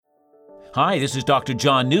Hi, this is Dr.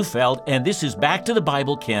 John Neufeld, and this is Back to the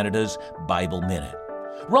Bible Canada's Bible Minute.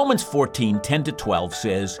 Romans 14:10-12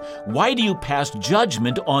 says, "Why do you pass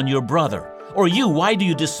judgment on your brother? Or you, why do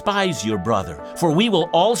you despise your brother? For we will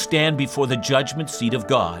all stand before the judgment seat of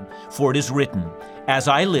God. For it is written, 'As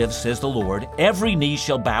I live, says the Lord, every knee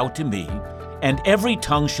shall bow to me, and every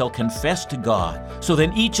tongue shall confess to God. So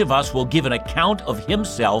then each of us will give an account of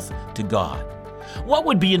himself to God.'" What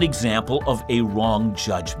would be an example of a wrong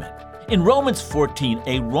judgment? In Romans 14,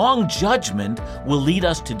 a wrong judgment will lead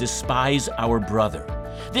us to despise our brother.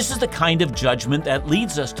 This is the kind of judgment that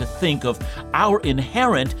leads us to think of our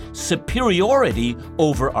inherent superiority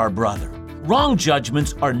over our brother. Wrong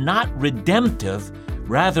judgments are not redemptive,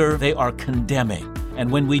 rather they are condemning.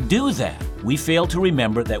 And when we do that, we fail to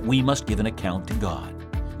remember that we must give an account to God.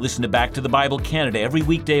 Listen to Back to the Bible Canada every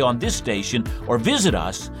weekday on this station or visit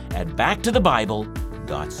us at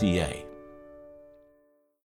backtothebible.ca.